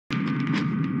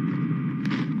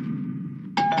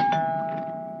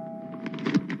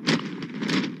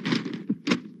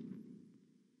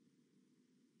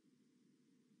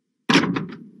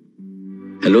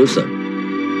Hello, sir.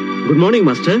 Good morning,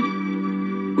 master.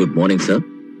 Good morning, sir.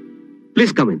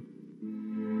 Please come in.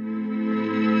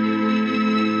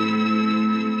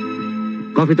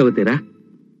 Coffee ತಗೋತೀರಾ?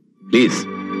 Please.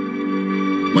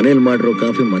 ಮನೇಲಿ ಮಾಡಿರೋ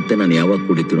coffee ಮತ್ತೆ ನಾನು ಯಾವಾಗ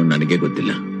ಕುಡಿತೀನೋ ನನಗೆ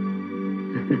ಗೊತ್ತಿಲ್ಲ.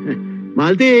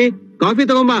 ಮಾಲ್ತಿ, ಕಾಫಿ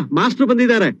ತಗೊಂಬಾ, ಮಾಸ್ಟರ್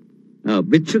ಬಂದಿದ್ದಾರೆ.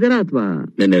 ವಿತ್ ಶುಗರ ಅಥವಾ?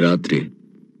 ನಿನ್ನೆ ರಾತ್ರಿ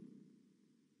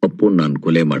ಪಪ್ಪು ನಾನು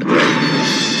ಕೊಲೆ ಮಾಡಿದೆ.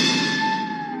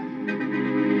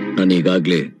 ನಾನು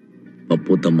ಈಗಾಗ್ಲೇ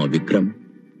ಪಪ್ಪು ತಮ್ಮ ವಿಕ್ರಮ್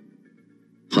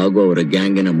ಹಾಗೂ ಅವರ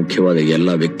ಗ್ಯಾಂಗಿನ ಮುಖ್ಯವಾದ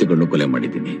ಎಲ್ಲಾ ವ್ಯಕ್ತಿಗಳನ್ನು ಕೊಲೆ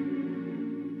ಮಾಡಿದ್ದೀನಿ.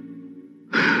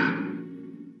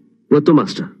 ಗೊತ್ತು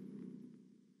ಮಾಸ್ಟರ್.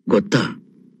 ಗೊತ್ತಾ?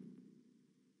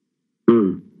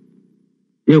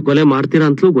 ನೀವು ಕೊಲೆ ಮಾಡ್ತೀರಾ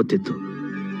ಅಂತಲೂ ಗೊತ್ತಿತ್ತು.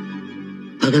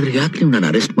 ಹಾಗಾದ್ರೆ ಯಾಕೆ ನೀವು ನಾನು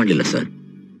ಅರೆಸ್ಟ್ ಮಾಡಲಿಲ್ಲ ಸರ್?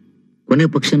 ಕೊನೆ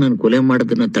ಪಕ್ಷ ನಾನು ಕೊಲೆ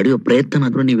ಮಾಡೋದನ್ನ ತಡೆಯೋ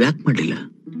ಪ್ರಯತ್ನ ನೀವು ಯಾಕೆ ಮಾಡಲಿಲ್ಲ?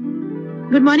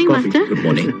 Good morning master. Good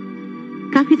morning.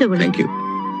 Coffee ತಗೊಳ್ಳಿ. Thank you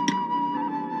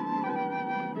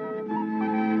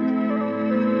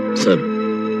sir.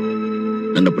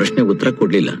 ನನ್ನ ಪ್ರಶ್ನೆಗೆ ಉತ್ತರ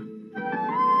ಕೊಡ್ಲಿಲ್ಲ.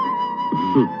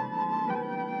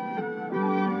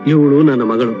 ಇವಳು ನನ್ನ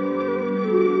ಮಗಳು,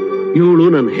 ಇವಳು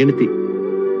ನನ್ನ ಹೆಂಡತಿ.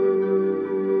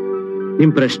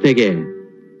 ನಿಮ್ ಪ್ರಶ್ನೆಗೆ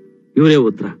ಇವರೇ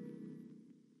ಉತ್ತರ.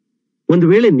 ಒಂದು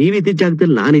ವೇಳೆ ನೀವಿದ್ದ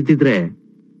ಜಾಗದಲ್ಲಿ ನಾನಿದ್ದಿದ್ರೆ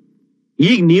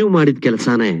ಈಗ ನೀವು ಮಾಡಿದ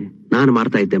ಕೆಲಸನೇ ನಾನು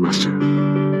ಮಾಡ್ತಾ ಇದ್ದೆ ಮಾಸ್ಟರ್.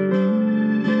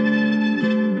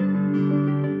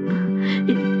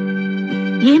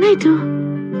 ಏನಾಯ್ತು?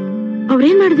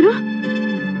 ಅವ್ರೇನ್ ಮಾಡಿದ್ರು?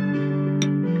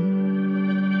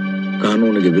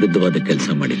 ಕಾನೂನಿಗೆ ವಿರುದ್ಧವಾದ ಕೆಲಸ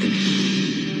ಮಾಡಿದ್ದೀನಿ.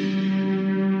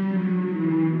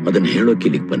 ಅದನ್ನು ಹೇಳೋಕೆ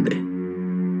ಇಲ್ಲಿಗೆ ಬಂದೆ.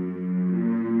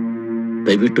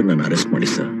 ದಯವಿಟ್ಟು ನನ್ನ ಅರೆಸ್ಟ್ ಮಾಡಿ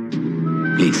ಸರ್,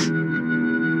 ಪ್ಲೀಸ್.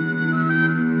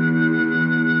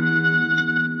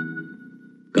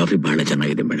 ಕಾಫಿ ಬಹಳ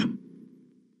ಚೆನ್ನಾಗಿದೆ madam.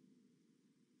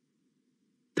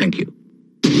 Thank you.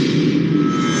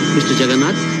 Mister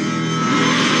Jagannath,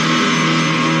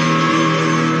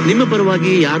 ನಿಮ್ಮ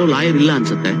ಪರವಾಗಿ ಯಾರು ಲಾಯರ್ ಇಲ್ಲ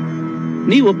ಅನ್ಸುತ್ತೆ.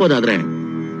 ನೀವು ಒಪ್ಪೋದಾದ್ರೆ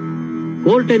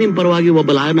ಕೋರ್ಟೆ ನಿಮ್ ಪರವಾಗಿ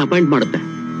ಒಬ್ಬ ಲಾಯರ್ನ ಅಪಾಯಿಂಟ್ ಮಾಡುತ್ತೆ.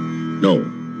 No,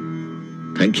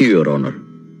 thank you your honour.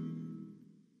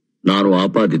 ನಾನು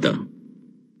ಆಪಾದಿತ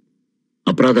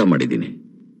ಅಪರಾಧ ಮಾಡಿದ್ದೀನಿ.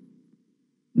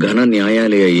 ಘನ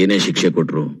ನ್ಯಾಯಾಲಯ ಏನೇ ಶಿಕ್ಷೆ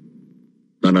ಕೊಟ್ಟರು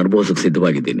ನಾನು ಅನುಭವಿಸಕ್ಕೆ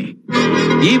ಸಿದ್ಧವಾಗಿದ್ದೀನಿ.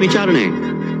 ಈ ವಿಚಾರಣೆ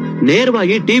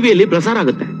ನೇರವಾಗಿ ಟಿವಿಯಲ್ಲಿ ಪ್ರಸಾರ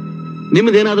ಆಗುತ್ತೆ.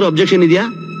 ನಿಮ್ದೇನಾದ್ರೂ ಅಬ್ಜೆಕ್ಷನ್ ಇದೆಯಾ?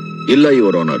 ಇಲ್ಲ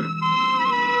ಯುವರ್ ಆನರ್,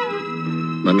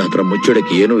 ನನ್ನ ಹತ್ರ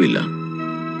ಮುಚ್ಚಡಕ್ಕೆ ಏನೂ ಇಲ್ಲ.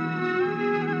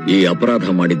 ಈ ಅಪರಾಧ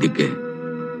ಮಾಡಿದ್ದಕ್ಕೆ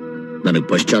ನನಗೆ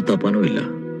ಪಶ್ಚಾತ್ತಾಪನೂ ಇಲ್ಲ.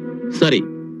 ಸರಿ,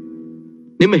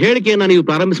 ನಿಮ್ಮ ಹೇಳಿಕೆಯನ್ನ ನೀವು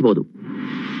ಪ್ರಾರಂಭಿಸಬಹುದು.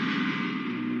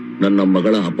 ನನ್ನ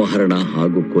ಮಗಳ ಅಪಹರಣ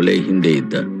ಹಾಗೂ ಕೊಲೆ ಹಿಂದೆ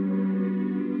ಇದ್ದ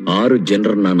 6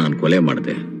 ಜನರನ್ನ ನಾನು ಕೊಲೆ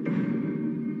ಮಾಡಿದೆ.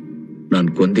 ನಾನು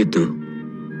ಕೊಂದಿದ್ದು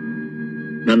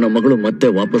ನನ್ನ ಮಗಳು ಮತ್ತೆ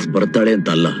ವಾಪಸ್ ಬರ್ತಾಳೆ ಅಂತ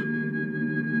ಅಲ್ಲ,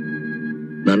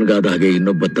 ನನ್ಗಾದ ಹಾಗೆ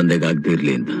ಇನ್ನೊಬ್ಬ ತಂದೆಗಾಗದೇ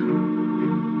ಇರ್ಲಿ ಅಂತ,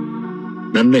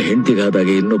 ನನ್ನ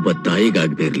ಹೆಂಡತಿಗಾದಾಗೆ ಇನ್ನೊಬ್ಬ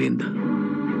ತಾಯಿಗಾಗದೇ ಇರ್ಲಿ ಅಂತ.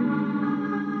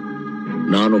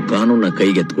 ನಾನು ಕಾನೂನ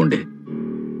ಕೈಗೆತ್ಕೊಂಡೆ,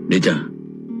 ನಿಜ.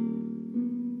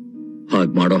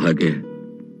 ಹಾಗೆ ಮಾಡೋ ಹಾಗೆ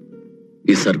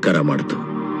ಈ ಸರ್ಕಾರ ಮಾಡ್ತು.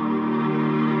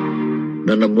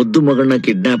 ನನ್ನ ಮುದ್ದು ಮಗಳನ್ನ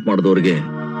ಕಿಡ್ನಾಪ್ ಮಾಡಿದವ್ರಿಗೆ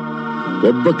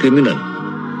ಒಬ್ಬ ಕ್ರಿಮಿನಲ್,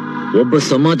 ಒಬ್ಬ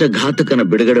ಸಮಾಜ ಘಾತಕನ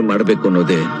ಬಿಡುಗಡೆ ಮಾಡಬೇಕು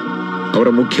ಅನ್ನೋದೇ ಅವರ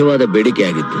ಮುಖ್ಯವಾದ ಬೇಡಿಕೆ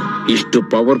ಆಗಿತ್ತು. ಇಷ್ಟು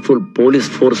ಪವರ್ಫುಲ್ ಪೊಲೀಸ್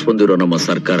ಫೋರ್ಸ್ ಹೊಂದಿರೋ ನಮ್ಮ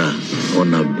ಸರ್ಕಾರ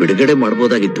ಅವನ್ನ ಬಿಡುಗಡೆ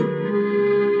ಮಾಡಬಹುದಾಗಿತ್ತು.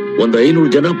 ಒಂದು 500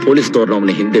 ಜನ ಪೊಲೀಸ್ನವ್ರನ್ನ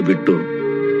ಅವನ ಹಿಂದೆ ಬಿಟ್ಟು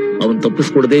ಅವನ್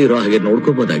ತಪ್ಪಿಸ್ಕೊಡದೇ ಇರೋ ಹಾಗೆ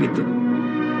ನೋಡ್ಕೋಬಹುದಾಗಿತ್ತು.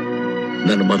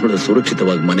 ನನ್ನ ಮಗಳು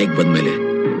ಸುರಕ್ಷಿತವಾಗಿ ಮನೆಗೆ ಬಂದ್ಮೇಲೆ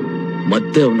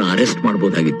ಮತ್ತೆ ಅವನ್ನ ಅರೆಸ್ಟ್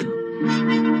ಮಾಡಬಹುದಾಗಿತ್ತು.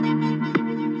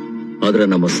 ಆದ್ರೆ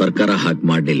ನಮ್ಮ ಸರ್ಕಾರ ಹಾಗೆ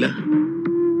ಮಾಡಲಿಲ್ಲ.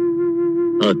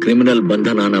 ಆ ಕ್ರಿಮಿನಲ್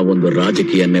ಬಂಧನನ ಒಂದು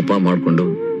ರಾಜಕೀಯ ನೆಪ ಮಾಡಿಕೊಂಡು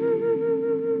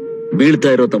ಬೀಳ್ತಾ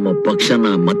ಇರೋ ತಮ್ಮ ಪಕ್ಷನ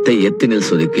ಮತ್ತೆ ಎತ್ತಿ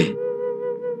ನಿಲ್ಸೋದಿಕ್ಕೆ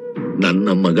ನನ್ನ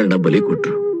ಮಗಳನ್ನ ಬಲಿ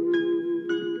ಕೊಟ್ರು.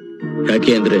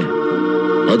 ಯಾಕೆ ಅಂದ್ರೆ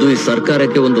ಅದು ಈ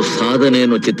ಸರ್ಕಾರಕ್ಕೆ ಒಂದು ಸಾಧನೆ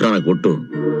ಅನ್ನೋ ಚಿತ್ರಣ ಕೊಟ್ಟು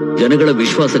ಜನಗಳ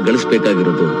ವಿಶ್ವಾಸ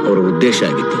ಗಳಿಸಬೇಕಾಗಿರೋದು ಅವರ ಉದ್ದೇಶ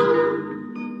ಆಗಿತ್ತು.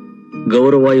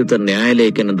 ಗೌರವಾಯುತ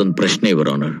ನ್ಯಾಯಾಲಯಕ್ಕೆ ನನ್ನದೊಂದು ಪ್ರಶ್ನೆ ಯುವರ್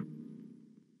ಆನರ್.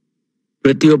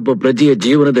 ಪ್ರತಿಯೊಬ್ಬ ಪ್ರಜೆಯ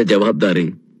ಜೀವನದ ಜವಾಬ್ದಾರಿ,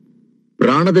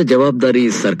 ಪ್ರಾಣದ ಜವಾಬ್ದಾರಿ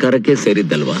ಸರ್ಕಾರಕ್ಕೆ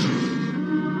ಸೇರಿದ್ದಲ್ವಾ?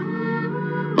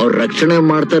 ಅವ್ರ ರಕ್ಷಣೆ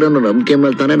ಮಾಡ್ತಾರೆ ಅನ್ನೋ ನಂಬಿಕೆ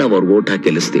ಮೇಲೆ ತಾನೇ ನಾವು ಅವ್ರಿಗೆ ಓಟ್ ಹಾಕಿ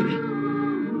ಗೆಲ್ಲಿಸ್ತೀವಿ.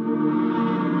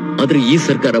 ಆದ್ರೆ ಈ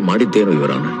ಸರ್ಕಾರ ಮಾಡಿದ್ದೇನು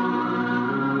ಯುವರ್ ಆನರ್?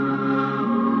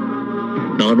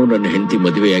 ನಾನು ನನ್ನ ಹೆಂಡತಿ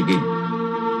ಮದುವೆಯಾಗಿ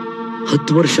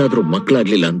 10 ವರ್ಷ ಆದ್ರೂ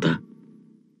ಮಕ್ಕಳಾಗ್ಲಿಲ್ಲ ಅಂತ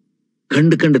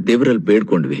ಕಂಡು ದೇವರಲ್ಲಿ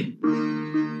ಬೇಡ್ಕೊಂಡ್ವಿ.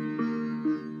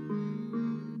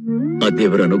 ಆ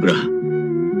ದೇವರ ಅನುಗ್ರಹ,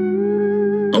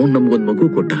 ಅವನ್ ನಮ್ಗೊಂದ್ ಮಗು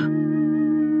ಕೊಟ್ಟ.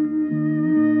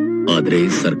 ಆದ್ರೆ ಈ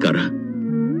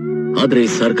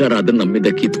ಸರ್ಕಾರ ಅದನ್ನ ನಮ್ಮಿಂದ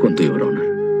ಕಿತ್ಕೊಂತು ಯುವರ್ ಆನರ್.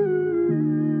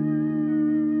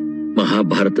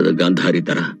 ಮಹಾಭಾರತದ ಗಾಂಧಾರಿ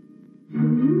ತರ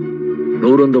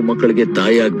 101 ಮಕ್ಕಳಿಗೆ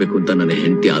ತಾಯಿ ಆಗ್ಬೇಕು ಅಂತ ನನ್ನ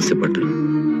ಹೆಂಡತಿ ಆಸೆ ಪಟ್ರು.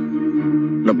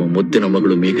 ನಮ್ಮ ಮುದ್ದಿನ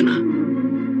ಮಗಳು ಮೇಘನ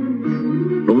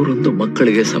 101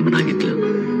 ಮಕ್ಕಳಿಗೆ ಸಮನಾಗಿದ್ಲು.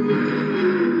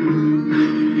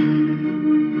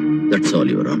 That's all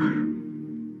your honour.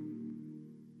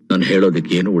 ನಾನು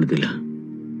ಹೇಳೋದಕ್ಕೆ ಏನೂ ಉಳಿದಿಲ್ಲ.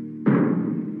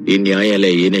 ಈ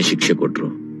ನ್ಯಾಯಾಲಯ ಏನೇ ಶಿಕ್ಷೆ ಕೊಟ್ರು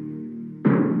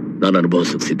ನಾನು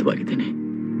ಅನುಭವಿಸಕ್ಕೆ ಸಿದ್ಧವಾಗಿದ್ದೇನೆ.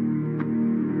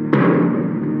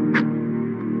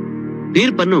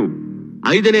 ತೀರ್ಪನ್ನು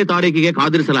 5ನೇ ತಾರೀಕಿಗೆ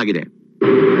ಕಾದಿರಿಸಲಾಗಿದೆ.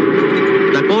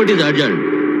 The court is ಅಡ್ಜರ್ನ್ಡ್.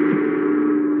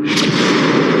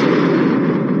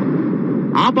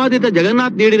 ಆಪಾದಿತ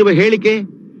ಜಗನ್ನಾಥ್ ನೀಡಿರುವ ಹೇಳಿಕೆ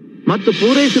ಮತ್ತು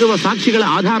ಪೂರೈಸಿರುವ ಸಾಕ್ಷಿಗಳ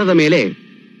ಆಧಾರದ ಮೇಲೆ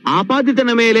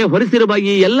ಆಪಾದಿತನ ಮೇಲೆ ಹೊರಿಸಿರುವ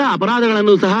ಈ ಎಲ್ಲ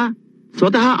ಅಪರಾಧಗಳನ್ನು ಸಹ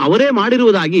ಸ್ವತಃ ಅವರೇ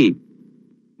ಮಾಡಿರುವುದಾಗಿ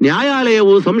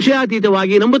ನ್ಯಾಯಾಲಯವು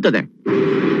ಸಂಶಯಾತೀತವಾಗಿ ನಂಬುತ್ತದೆ.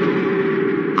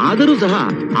 ಆದರೂ ಸಹ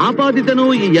ಆಪಾದಿತನು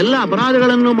ಈ ಎಲ್ಲ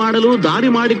ಅಪರಾಧಗಳನ್ನು ಮಾಡಲು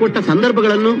ದಾರಿ ಮಾಡಿಕೊಟ್ಟ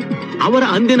ಸಂದರ್ಭಗಳನ್ನು, ಅವರ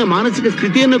ಅಂದಿನ ಮಾನಸಿಕ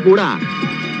ಸ್ಥಿತಿಯನ್ನು ಕೂಡ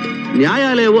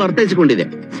ನ್ಯಾಯಾಲಯವು ಅರ್ಥೈಸಿಕೊಂಡಿದೆ.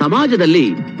 ಸಮಾಜದಲ್ಲಿ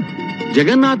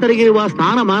ಜಗನ್ನಾಥರಿಗಿರುವ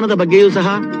ಸ್ಥಾನಮಾನದ ಬಗ್ಗೆಯೂ ಸಹ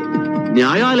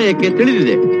ನ್ಯಾಯಾಲಯಕ್ಕೆ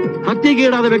ತಿಳಿದಿದೆ.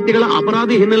 ಹತ್ಯೆಗೀಡಾದ ವ್ಯಕ್ತಿಗಳ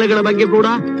ಅಪರಾಧಿ ಹಿನ್ನೆಲೆಗಳ ಬಗ್ಗೆ ಕೂಡ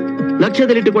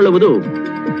ಲಕ್ಷ್ಯದಲ್ಲಿಟ್ಟುಕೊಳ್ಳುವುದು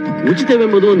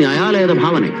ಉಚಿತವೆಂಬುದು ನ್ಯಾಯಾಲಯದ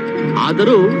ಭಾವನೆ.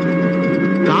 ಆದರೂ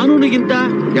ಕಾನೂನಿಗಿಂತ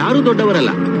ಯಾರೂ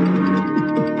ದೊಡ್ಡವರಲ್ಲ.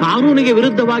 ಕಾನೂನಿಗೆ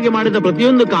ವಿರುದ್ಧವಾಗಿ ಮಾಡಿದ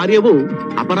ಪ್ರತಿಯೊಂದು ಕಾರ್ಯವೂ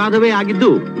ಅಪರಾಧವೇ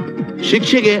ಆಗಿದ್ದು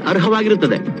ಶಿಕ್ಷೆಗೆ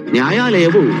ಅರ್ಹವಾಗಿರುತ್ತದೆ.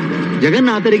 ನ್ಯಾಯಾಲಯವು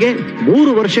ಜಗನ್ನಾಥರಿಗೆ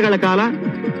 3 ವರ್ಷಗಳ ಕಾಲ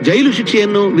ಜೈಲು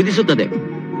ಶಿಕ್ಷೆಯನ್ನು ವಿಧಿಸುತ್ತದೆ.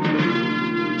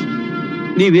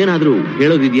 ನೀವೇನಾದ್ರೂ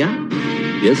ಹೇಳೋದಿದ್ಯಾ?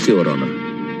 Yes your honour.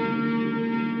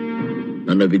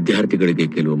 ನನ್ನ ವಿದ್ಯಾರ್ಥಿಗಳಿಗೆ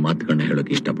ಕೆಲವು ಮಾತುಗಳನ್ನ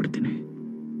ಹೇಳೋಕೆ ಇಷ್ಟಪಡ್ತೀನಿ.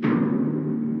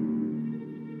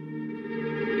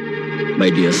 ಮೈ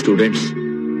ಡಿಯರ್ ಸ್ಟೂಡೆಂಟ್ಸ್,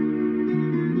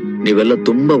 ನೀವೆಲ್ಲ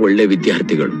ತುಂಬಾ ಒಳ್ಳೆ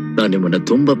ವಿದ್ಯಾರ್ಥಿಗಳು. ನಾನು ನಿಮ್ಮನ್ನ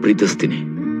ತುಂಬಾ ಪ್ರೀತಿಸ್ತೀನಿ.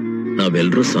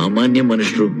 ನಾವೆಲ್ಲರೂ ಸಾಮಾನ್ಯ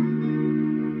ಮನುಷ್ಯರು,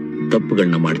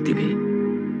 ತಪ್ಪುಗಳನ್ನ ಮಾಡ್ತೀವಿ.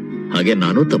 ಹಾಗೆ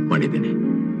ನಾನು ತಪ್ಪು ಮಾಡಿದ್ದೀನಿ.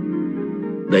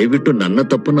 ದಯವಿಟ್ಟು ನನ್ನ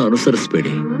ತಪ್ಪನ್ನು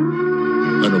ಅನುಕರಿಸಬೇಡಿ.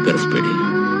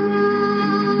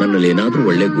 ನನ್ನಲ್ಲಿ ಏನಾದ್ರೂ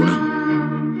ಒಳ್ಳೆ ಗುಣ,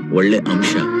 ಒಳ್ಳೆ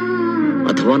ಅಂಶ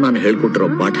ಅಥವಾ ನಾನು ಹೇಳ್ಕೊಟ್ಟಿರೋ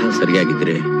ಪಾಠ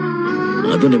ಸರಿಯಾಗಿದ್ರೆ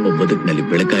ಅದು ನಿಮ್ಮ ಬದುಕಿನಲ್ಲಿ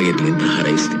ಬೆಳಕಾಗಿರ್ಲಿ ಅಂತ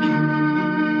ಹಾರೈಸ್ತೀನಿ.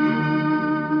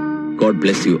 God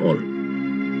bless you all.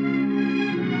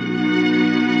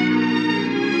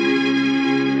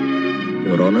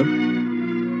 Your honour,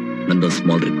 ನಂದೊಂದು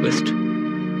ಸ್ಮಾಲ್ ರಿಕ್ವೆಸ್ಟ್.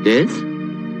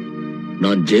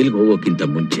 ನಾನು ಜೈಲ್ಗೆ ಹೋಗೋಕ್ಕಿಂತ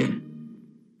ಮುಂಚೆ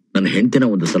ನನ್ನ ಹೆಂಡತಿನ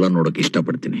ಒಂದು ಸಲ ನೋಡೋಕೆ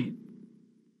ಇಷ್ಟಪಡ್ತೀನಿ.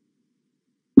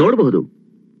 ನೋಡಬಹುದು.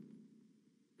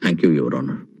 Thank you your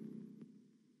honour.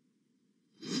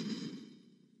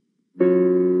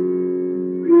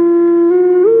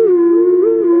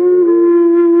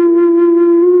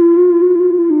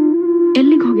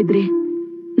 ಎಲ್ಲಿಗೆ ಹೋಗಿದ್ರಿ?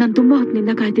 ನಾನು ತುಂಬಾ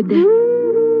ಹೊತ್ತಿನಿಂದ ಕಾಯ್ತಿದ್ದೆ.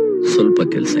 ಸ್ವಲ್ಪ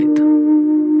ಕೆಲಸ ಇತ್ತು.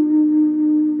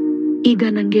 ಈಗ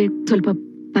ನಂಗೆ ಸ್ವಲ್ಪ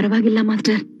ಪರವಾಗಿಲ್ಲ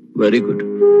ಮಾಸ್ಟರ್. Very good.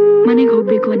 ಮನೆಗೆ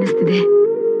ಹೋಗ್ಬೇಕು ಅನ್ನಿಸ್ತಿದೆ.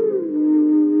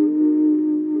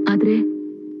 ಆದ್ರೆ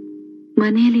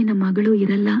ಮನೆಯಲ್ಲಿ ನಮ್ಮ ಮಗಳು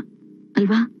ಇರಲ್ಲ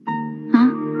ಅಲ್ವಾ? ಹಾ,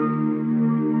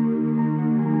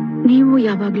 ನೀವು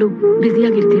ಯಾವಾಗ್ಲೂ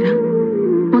ಬ್ಯುಸಿಯಾಗಿರ್ತೀರಾ.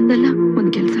 ಒಂದಲ್ಲ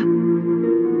ಒಂದ್ ಕೆಲ್ಸ.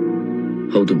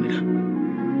 ಹೌದು ಮೀರಾ,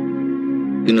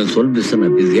 ಇನ್ನೊಂದು ಸ್ವಲ್ಪ ದಿವಸ ನಾ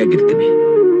ಬ್ಯುಸಿಯಾಗಿರ್ತೀನಿ.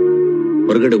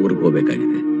 ಹೊರಗಡೆ ಊರಿಗೆ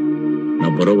ಹೋಗ್ಬೇಕಾಗಿದೆ. ನಾ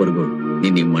ಬರೋವರೆಗೂ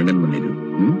ನೀನ್ ನಿಮ್ಮ ಅಣ್ಣನ ಮನೆಯರು.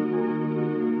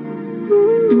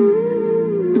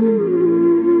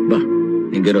 ಬಾ,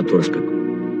 ನಿಂಗೇನೋ ತೋರಿಸ್ಬೇಕು.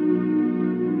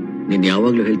 ನೀನ್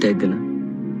ಯಾವಾಗ್ಲೂ ಹೇಳ್ತಾ ಇದ್ದಿಲ್ಲ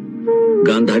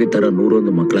ಗಾಂಧಾರಿ ತರ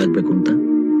 101 ಮಕ್ಕಳಾಗ್ಬೇಕು ಅಂತ.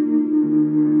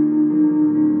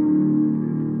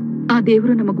 ಆ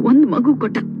ದೇವರು ನಮಗ್ ಒಂದು ಮಗು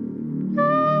ಕೊಟ್ಟ,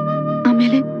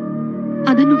 ಆಮೇಲೆ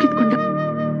ಅದನ್ನು ಕಿತ್ಕೊಂಡ.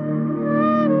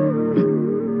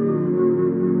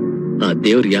 ಆ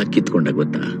ದೇವ್ರು ಯಾಕೆ ಕಿತ್ಕೊಂಡ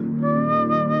ಗೊತ್ತಾ?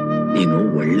 ನೀನು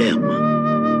ಒಳ್ಳೆ ಅಮ್ಮ.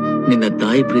 ನಿನ್ನ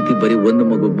ತಾಯಿ ಪ್ರೀತಿ ಬರೀ ಒಂದು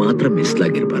ಮಗು ಮಾತ್ರ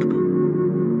ಮೀಸಲಾಗಿರ್ಬಾರ್ದು.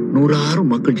 106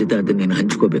 ಮಕ್ಕಳ ಜೊತೆ ಅದನ್ನ ನೀನು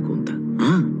ಹಂಚ್ಕೋಬೇಕು ಅಂತ.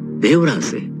 ದೇವರ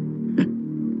ಆಸೆ.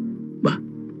 ಬಾ.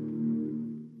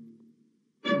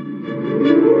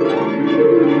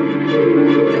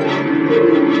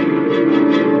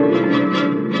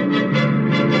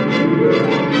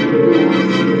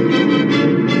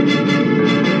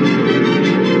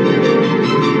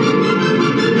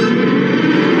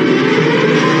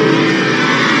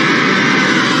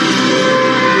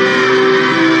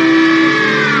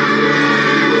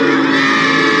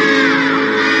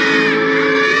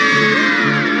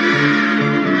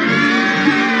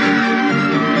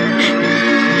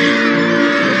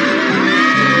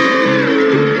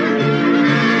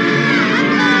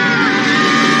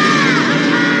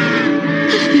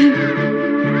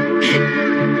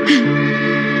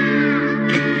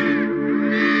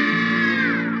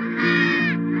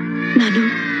 ನಾನು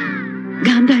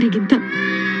ಗಾಂಧಾರಿಗಿಂತ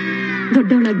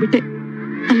ದೊಡ್ಡವಳಾಗ್ಬಿಟ್ಟೆ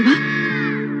ಅಲ್ವಾ?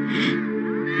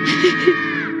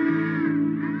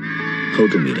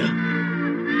 ಹೌದು ಮೀರಾ,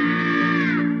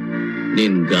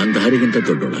 ನೀನ್ ಗಾಂಧಾರಿಗಿಂತ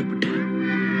ದೊಡ್ಡವಳಾಗ್ಬಿಟ್ಟೆ.